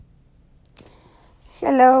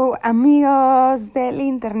Hello, amigos del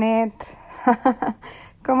internet.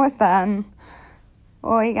 ¿Cómo están?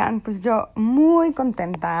 Oigan, pues yo muy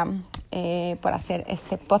contenta por hacer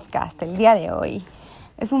este podcast el día de hoy.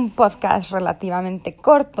 Es un podcast relativamente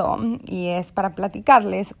corto y es para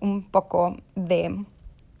platicarles un poco de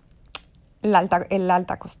la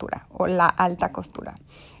alta costura o la alta costura.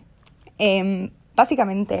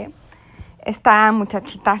 Básicamente, esta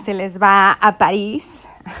muchachita se les va a París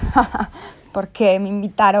porque me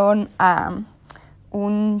invitaron a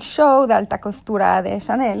un show de alta costura de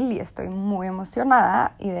Chanel y estoy muy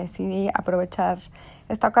emocionada y decidí aprovechar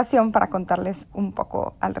esta ocasión para contarles un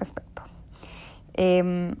poco al respecto.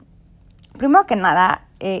 Primero que nada,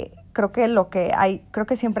 creo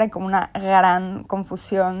que siempre hay como una gran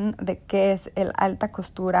confusión de qué es el alta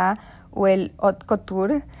costura o el haute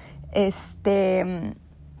couture.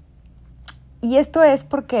 Y esto es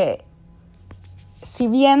porque, si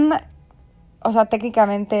bien,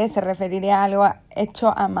 técnicamente se referiría a algo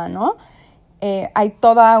hecho a mano, hay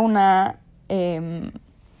toda una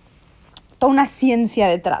ciencia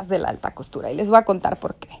detrás de la alta costura y les voy a contar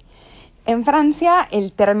por qué. En Francia,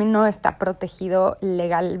 el término está protegido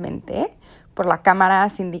legalmente por la Cámara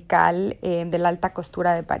Sindical de la Alta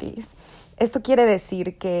Costura de París. Esto quiere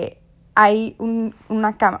decir que hay un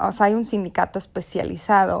sindicato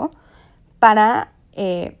especializado para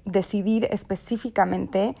decidir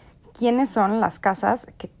específicamente quiénes son las casas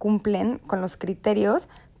que cumplen con los criterios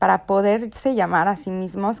para poderse llamar a sí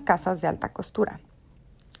mismos casas de alta costura.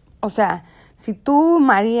 O sea, si tú,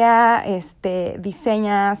 María,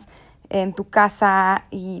 diseñas en tu casa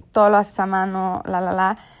y todo lo haces a mano,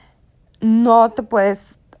 no te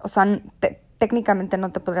puedes, técnicamente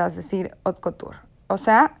no te podrías decir haute couture. O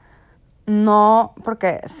sea, no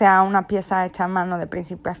porque sea una pieza hecha a mano de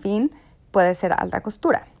principio a fin, puede ser alta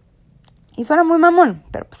costura. Y suena muy mamón,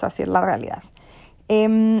 pero pues así es la realidad.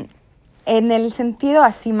 En el sentido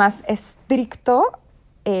así más estricto,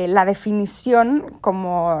 la definición,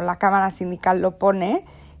 como la Cámara Sindical lo pone,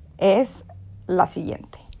 es la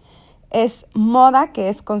siguiente. Es moda que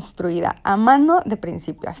es construida a mano de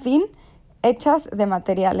principio a fin, hechas de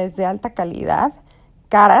materiales de alta calidad,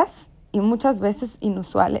 caras y muchas veces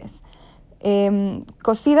inusuales,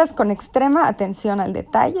 cosidas con extrema atención al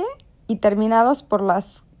detalle y terminados por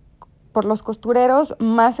los costureros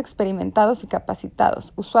más experimentados y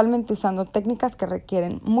capacitados, usualmente usando técnicas que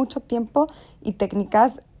requieren mucho tiempo y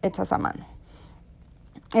técnicas hechas a mano.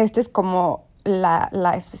 Esta es como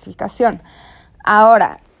la especificación.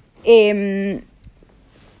 Ahora,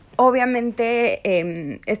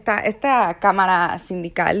 obviamente esta cámara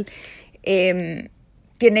sindical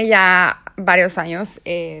tiene ya varios años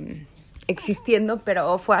existiendo,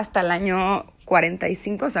 pero fue hasta el año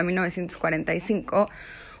 45, 1945,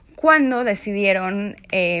 cuando decidieron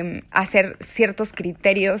hacer ciertos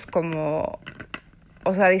criterios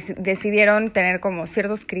decidieron tener como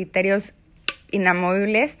ciertos criterios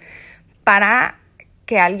inamovibles para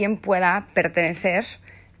que alguien pueda pertenecer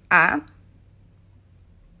a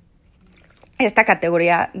esta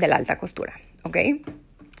categoría de la alta costura, ¿ok?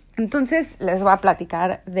 Entonces, les voy a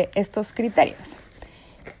platicar de estos criterios.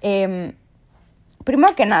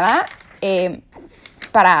 Primero que nada,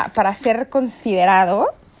 para ser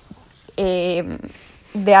considerado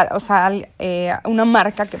una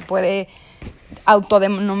marca que puede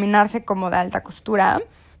autodenominarse como de alta costura,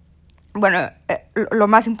 lo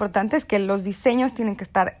más importante es que los diseños tienen que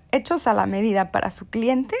estar hechos a la medida para su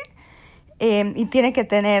cliente y tiene que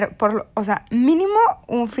tener, mínimo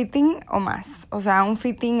un fitting o más. O sea, un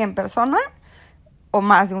fitting en persona o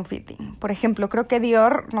más de un fitting. Por ejemplo, creo que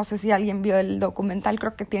Dior, no sé si alguien vio el documental,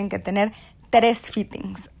 creo que tienen que tener 3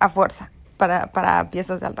 fittings a fuerza para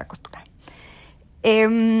piezas de alta costura.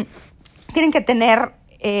 Tienen que tener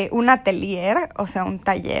un atelier, o sea, un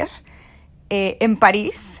taller en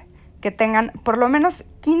París, que tengan por lo menos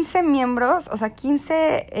 15 miembros,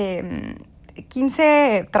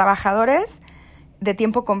 15 trabajadores de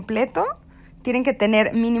tiempo completo. Tienen que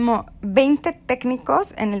tener mínimo 20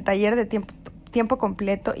 técnicos en el taller de tiempo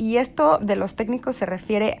completo. Y esto de los técnicos se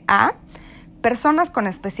refiere a personas con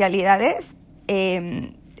especialidades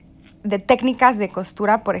de técnicas de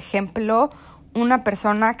costura. Por ejemplo, una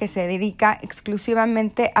persona que se dedica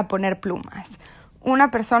exclusivamente a poner plumas, una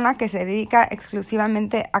persona que se dedica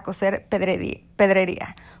exclusivamente a coser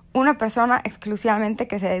pedrería, una persona exclusivamente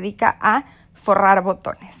que se dedica a forrar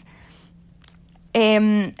botones.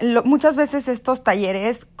 Muchas veces estos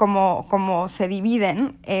talleres, como se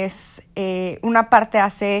dividen, es una parte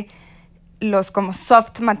hace los como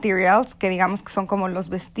soft materials, que digamos que son como los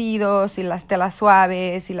vestidos y las telas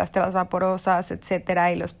suaves y las telas vaporosas,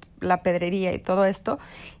 etcétera, y la pedrería y todo esto.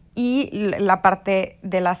 y la parte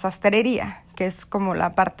de la sastrería, que es como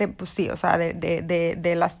la parte, pues sí, o sea,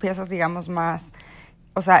 de las piezas, digamos, más,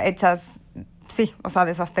 o sea, hechas, sí, o sea,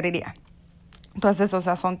 de sastrería. Entonces, o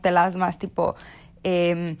sea, son telas más tipo,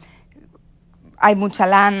 hay mucha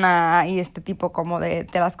lana y este tipo como de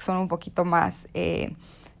telas que son un poquito más,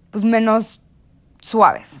 pues menos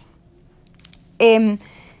suaves.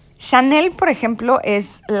 Chanel, por ejemplo,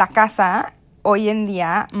 es la casa hoy en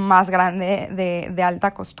día más grande de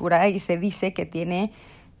alta costura y se dice que tiene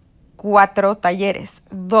 4 talleres,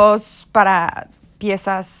 2 para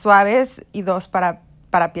piezas suaves y 2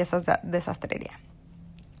 para piezas de sastrería.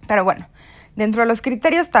 Pero bueno, dentro de los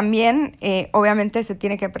criterios también, obviamente se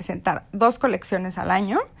tiene que presentar 2 colecciones al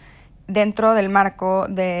año dentro del marco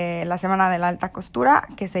de la Semana de la Alta Costura,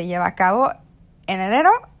 que se lleva a cabo en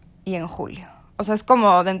enero y en julio. O sea, es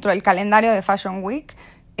como dentro del calendario de Fashion Week,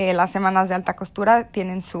 las semanas de alta costura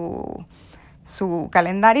tienen su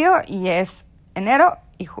calendario y es enero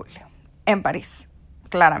y julio, en París,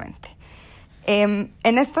 claramente. En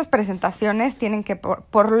estas presentaciones tienen que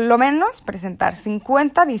por lo menos presentar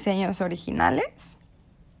 50 diseños originales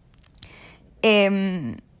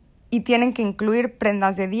y tienen que incluir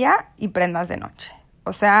prendas de día y prendas de noche.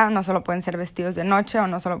 O sea, no solo pueden ser vestidos de noche o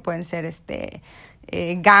no solo pueden ser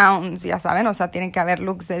gowns, ya saben, o sea, tienen que haber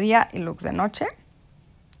looks de día y looks de noche.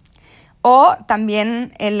 O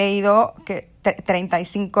también he leído que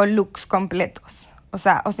 35 looks completos, o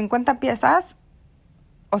sea, o 50 piezas,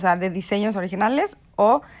 o sea, de diseños originales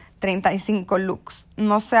o 35 looks.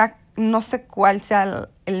 No sé cuál sea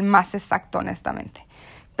el más exacto, honestamente.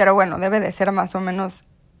 Pero bueno, debe de ser más o menos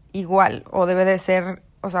igual o debe de ser,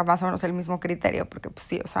 o sea, más o menos el mismo criterio, porque pues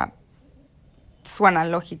sí, o sea, suena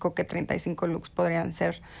lógico que 35 looks podrían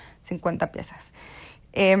ser 50 piezas.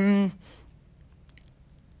 ¿Qué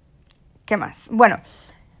más? Bueno,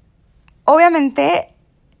 obviamente,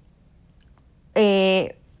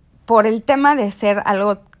 por el tema de ser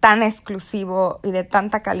algo tan exclusivo y de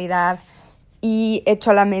tanta calidad y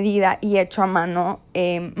hecho a la medida y hecho a mano,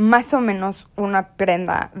 más o menos una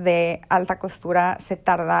prenda de alta costura se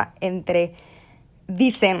tarda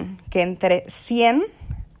dicen que entre 100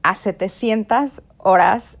 a 700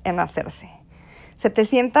 horas en hacerse.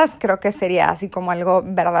 700 creo que sería así como algo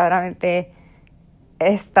verdaderamente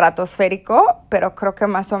estratosférico, pero creo que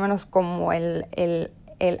más o menos como el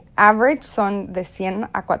average son de 100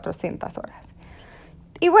 a 400 horas.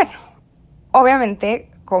 Y bueno, obviamente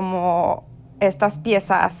como estas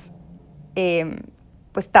piezas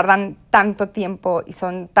pues tardan tanto tiempo y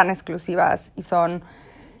son tan exclusivas y son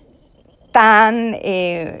tan,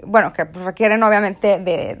 bueno, que pues requieren obviamente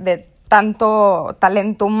de tanto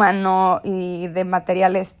talento humano y de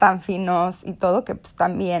materiales tan finos y todo, que pues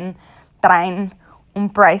también traen un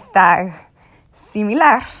price tag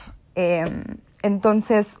similar.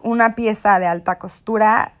 Entonces, una pieza de alta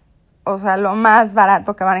costura, o sea, lo más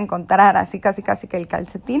barato que van a encontrar, así casi que el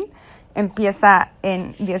calcetín, empieza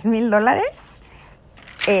en $10,000.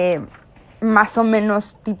 Más o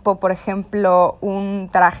menos tipo, por ejemplo, un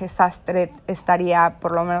traje sastre estaría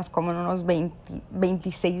por lo menos como en unos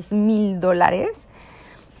 $26,000.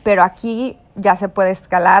 Pero aquí ya se puede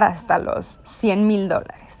escalar hasta los $100,000.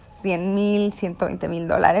 $100,000,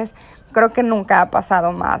 $120,000. Creo que nunca ha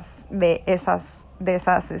pasado más de esas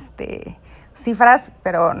cifras,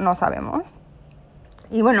 pero no sabemos.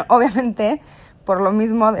 Y bueno, obviamente, por lo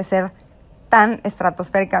mismo de ser tan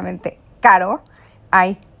estratosféricamente caro,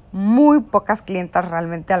 hay muy pocas clientas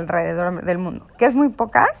realmente alrededor del mundo. ¿Qué es muy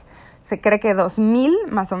pocas? Se cree que 2,000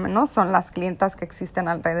 más o menos son las clientas que existen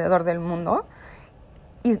alrededor del mundo.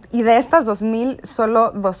 Y de estas 2,000,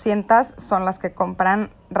 solo 200 son las que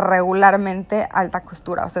compran regularmente alta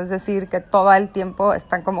costura. O sea, es decir, que todo el tiempo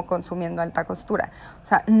están como consumiendo alta costura. O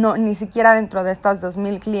sea, no, ni siquiera dentro de estas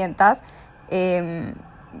 2,000 clientas,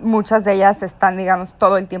 muchas de ellas están, digamos,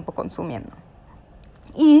 todo el tiempo consumiendo.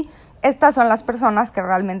 Y estas son las personas que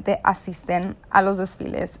realmente asisten a los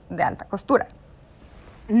desfiles de alta costura.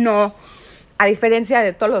 No, a diferencia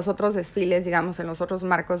de todos los otros desfiles, digamos, en los otros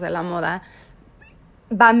marcos de la moda,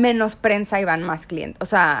 va menos prensa y van más clientes. O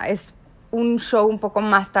sea, es un show un poco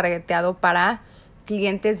más targeteado para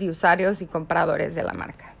clientes y usuarios y compradores de la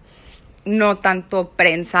marca. No tanto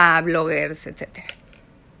prensa, bloggers, etc.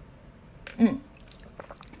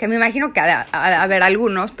 Que me imagino que ha de haber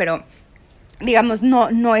algunos, pero digamos,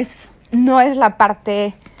 no es la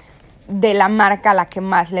parte de la marca a la que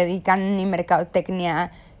más le dedican ni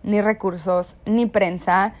mercadotecnia, ni recursos, ni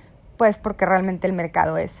prensa, pues porque realmente el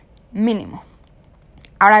mercado es mínimo.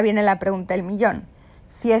 Ahora viene la pregunta del millón.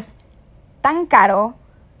 Si es tan caro,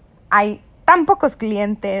 hay tan pocos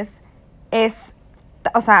clientes, es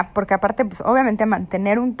o sea, porque aparte, pues obviamente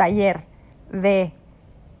mantener un taller de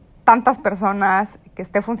tantas personas que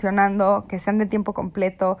esté funcionando, que sean de tiempo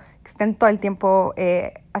completo, que estén todo el tiempo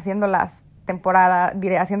haciendo las temporadas,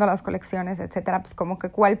 haciendo las colecciones, etcétera, pues como que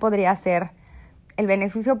cuál podría ser el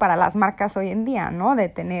beneficio para las marcas hoy en día, ¿no? De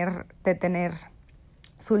tener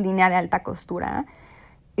su línea de alta costura.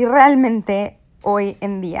 Y realmente hoy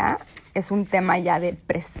en día es un tema ya de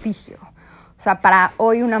prestigio. O sea, para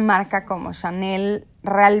hoy una marca como Chanel,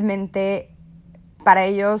 realmente para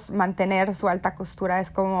ellos mantener su alta costura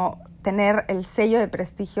es como tener el sello de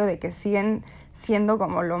prestigio de que siguen siendo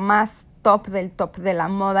como lo más top de la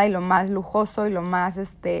moda y lo más lujoso y lo más,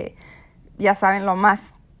 ya saben, lo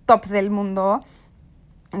más top del mundo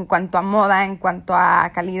en cuanto a moda, en cuanto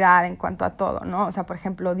a calidad, en cuanto a todo, ¿no? O sea, por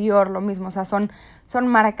ejemplo, Dior, lo mismo. O sea, son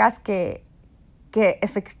marcas que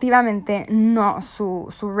efectivamente no, su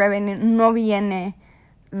revenue no viene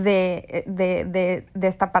de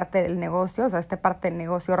esta parte del negocio. O sea, esta parte del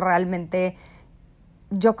negocio realmente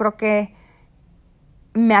yo creo que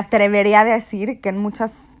me atrevería a decir que en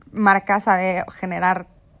muchas marcas ha de generar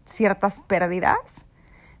ciertas pérdidas,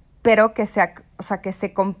 pero que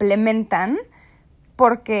se complementan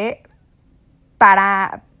porque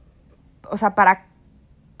para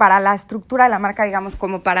la estructura de la marca, digamos,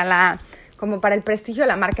 como para el prestigio de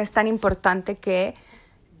la marca es tan importante que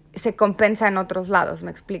se compensa en otros lados,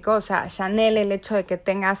 ¿me explico? O sea, Chanel, el hecho de que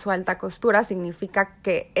tenga su alta costura significa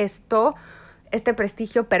que este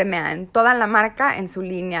prestigio permea en toda la marca, en su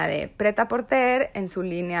línea de prêt-à-porter, en su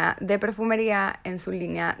línea de perfumería, en su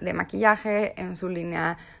línea de maquillaje, en su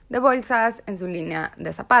línea de bolsas, en su línea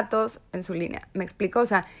de zapatos, en su línea, ¿me explico? O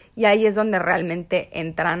sea, y ahí es donde realmente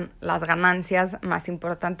entran las ganancias más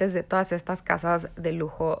importantes de todas estas casas de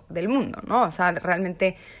lujo del mundo, ¿no? O sea,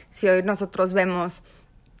 realmente si hoy nosotros vemos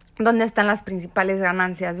dónde están las principales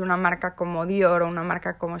ganancias de una marca como Dior o una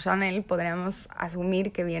marca como Chanel, podríamos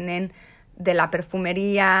asumir que vienen de la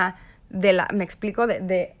perfumería, me explico,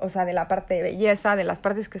 de la parte de belleza, de las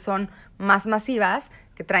partes que son más masivas,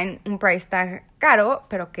 que traen un price tag caro,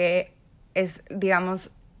 pero que es,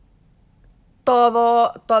 digamos,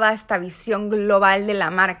 toda esta visión global de la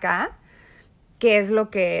marca, que es lo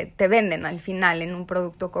que te venden al final en un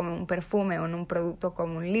producto como un perfume, o en un producto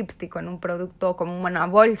como un lipstick, o en un producto como una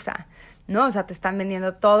bolsa, ¿no? O sea, te están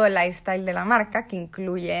vendiendo todo el lifestyle de la marca, que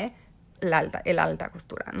incluye el alta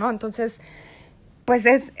costura, ¿no? Entonces, pues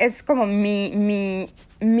es como mi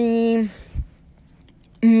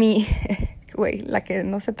güey, la que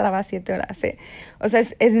no se traba 7 horas, ¿eh? O sea,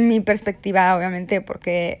 es mi perspectiva, obviamente,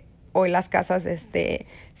 porque hoy las casas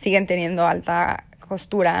siguen teniendo alta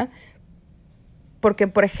costura, porque,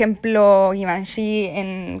 por ejemplo,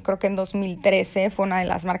 Givenchy, creo que en 2013 fue una de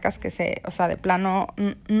las marcas que de plano,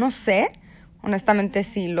 no sé, honestamente,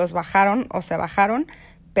 si los bajaron o se bajaron,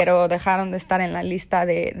 pero dejaron de estar en la lista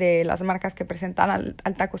de las marcas que presentan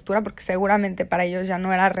alta costura, porque seguramente para ellos ya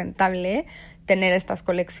no era rentable tener estas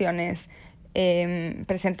colecciones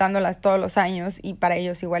presentándolas todos los años, y para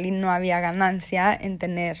ellos igual y no había ganancia en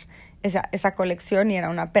tener esa colección y era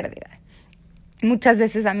una pérdida. Muchas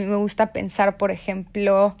veces a mí me gusta pensar, por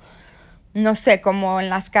ejemplo, no sé, como en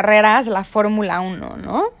las carreras, la Fórmula 1,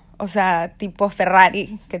 ¿no? O sea, tipo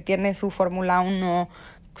Ferrari, que tiene su Fórmula 1,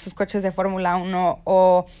 sus coches de Fórmula 1,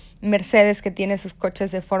 o Mercedes, que tiene sus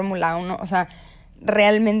coches de Fórmula 1. O sea,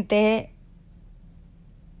 realmente,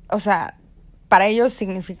 o sea, para ellos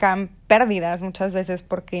significan pérdidas muchas veces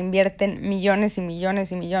porque invierten millones y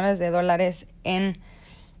millones y millones de dólares en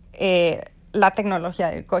la tecnología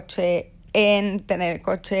del coche, en tener el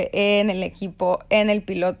coche, en el equipo, en el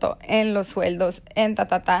piloto, en los sueldos, en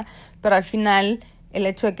pero al final el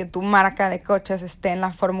hecho de que tu marca de coches esté en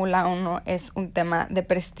la Fórmula 1 es un tema de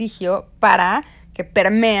prestigio para que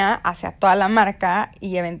permea hacia toda la marca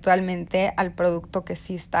y eventualmente al producto que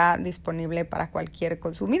sí está disponible para cualquier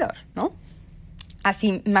consumidor, ¿no?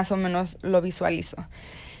 Así más o menos lo visualizo.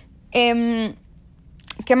 ¿Qué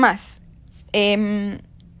más?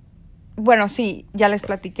 Bueno, sí, ya les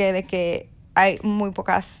platiqué de que hay muy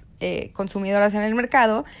pocas consumidoras en el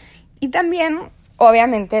mercado, y también,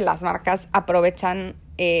 obviamente, las marcas aprovechan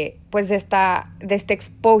pues de este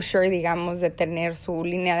exposure, digamos, de tener su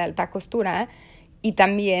línea de alta costura, y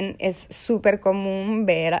también es súper común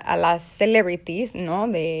ver a las celebrities, ¿no?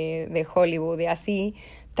 de Hollywood y así,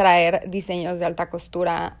 traer diseños de alta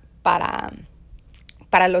costura para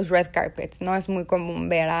los red carpets, ¿no? Es muy común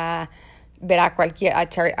ver a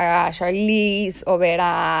Charlize, o ver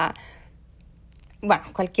a, bueno,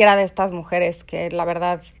 cualquiera de estas mujeres que la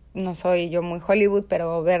verdad no soy yo muy Hollywood,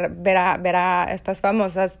 pero ver a estas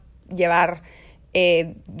famosas llevar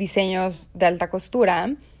diseños de alta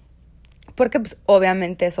costura porque pues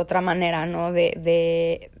obviamente es otra manera, ¿no?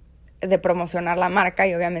 de promocionar la marca,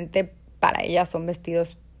 y obviamente para ellas son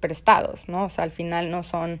vestidos prestados, ¿no? O sea, al final no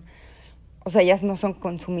son, o sea, ellas no son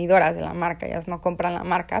consumidoras de la marca, ellas no compran la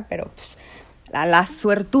marca, pero pues a las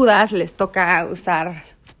suertudas les toca usar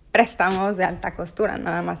préstamos de alta costura,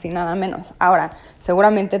 nada más y nada menos. Ahora,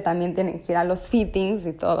 seguramente también tienen que ir a los fittings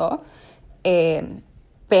y todo,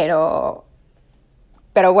 pero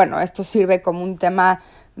bueno, esto sirve como un tema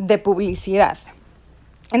de publicidad.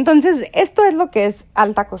 Entonces, esto es lo que es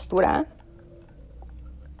alta costura,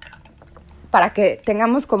 para que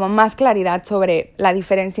tengamos como más claridad sobre la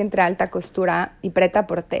diferencia entre alta costura y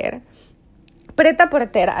prêt-à-porter.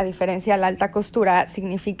 Prêt-à-porter, a diferencia de la alta costura,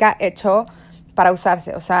 significa hecho para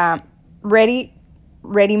usarse, o sea, ready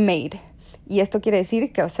made. Y esto quiere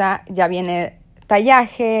decir que, o sea, ya viene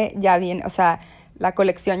tallaje, ya viene, o sea, la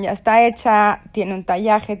colección ya está hecha, tiene un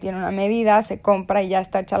tallaje, tiene una medida, se compra y ya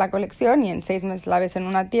está hecha la colección, y en 6 meses la ves en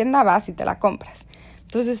una tienda, vas y te la compras.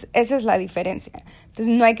 Entonces, esa es la diferencia. Entonces,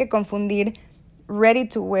 no hay que confundir ready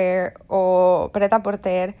to wear o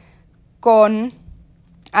prêt-à-porter con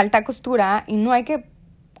alta costura, y no hay que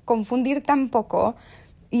confundir tampoco,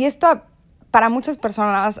 y esto para muchas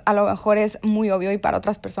personas a lo mejor es muy obvio y para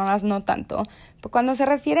otras personas no tanto, pero cuando se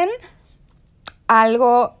refieren a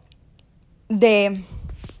algo de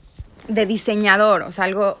diseñador, o sea,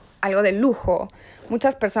 algo de lujo,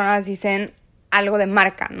 muchas personas dicen algo de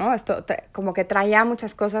marca, ¿no? Esto como que traía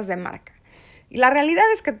muchas cosas de marca. Y la realidad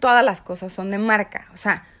es que todas las cosas son de marca, o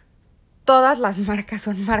sea, todas las marcas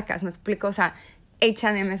son marcas, ¿me explico? O sea,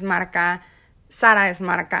 H&M es marca, Zara es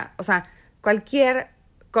marca, o sea, cualquier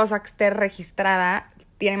cosa que esté registrada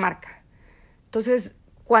tiene marca. Entonces,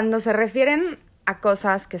 cuando se refieren a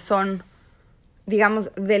cosas que son,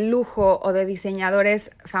 digamos, de lujo o de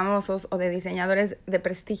diseñadores famosos o de diseñadores de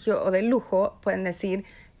prestigio o de lujo, pueden decir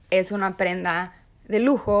es una prenda de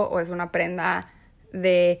lujo o es una prenda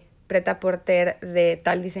de prêt-à-porter de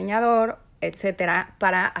tal diseñador, etcétera,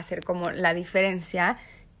 para hacer como la diferencia.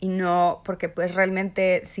 Y no, porque pues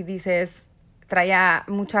realmente si dices traía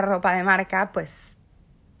mucha ropa de marca, pues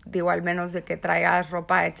digo, al menos de que traigas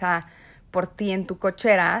ropa hecha por ti en tu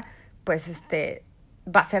cochera, pues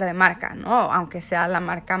va a ser de marca, ¿no? Aunque sea la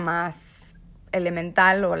marca más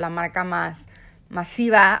elemental o la marca más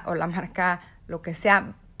masiva o la marca, lo que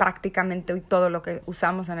sea, prácticamente hoy todo lo que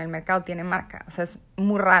usamos en el mercado tiene marca. O sea, es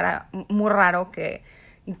muy raro que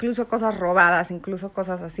incluso cosas robadas, incluso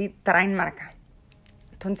cosas así, traen marca.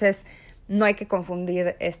 Entonces, no hay que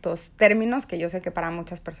confundir estos términos, que yo sé que para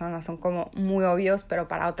muchas personas son como muy obvios, pero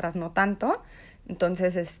para otras no tanto.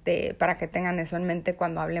 Entonces, para que tengan eso en mente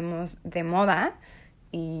cuando hablemos de moda.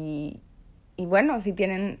 Y bueno, si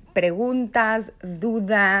tienen preguntas,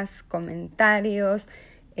 dudas, comentarios,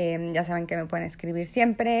 ya saben que me pueden escribir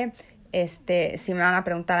siempre. Si me van a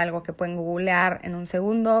preguntar algo que pueden googlear en un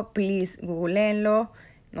segundo, please googleenlo.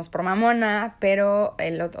 No es por mamona, pero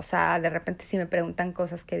o sea, de repente si me preguntan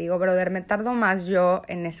cosas que digo, brother, me tardo más yo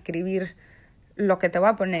en escribir lo que te voy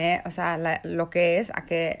a poner, o sea, lo que es, a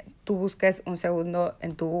que tú busques un segundo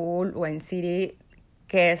en tu Google o en Siri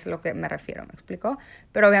qué es lo que me refiero, ¿me explico?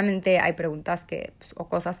 Pero obviamente hay preguntas que, pues, o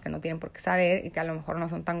cosas que no tienen por qué saber y que a lo mejor no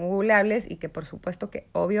son tan googleables y que por supuesto que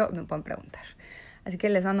obvio me pueden preguntar. Así que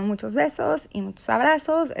les mando muchos besos y muchos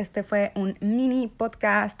abrazos. Este fue un mini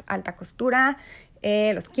podcast alta costura.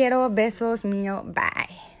 Los quiero, besos mío,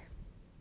 bye.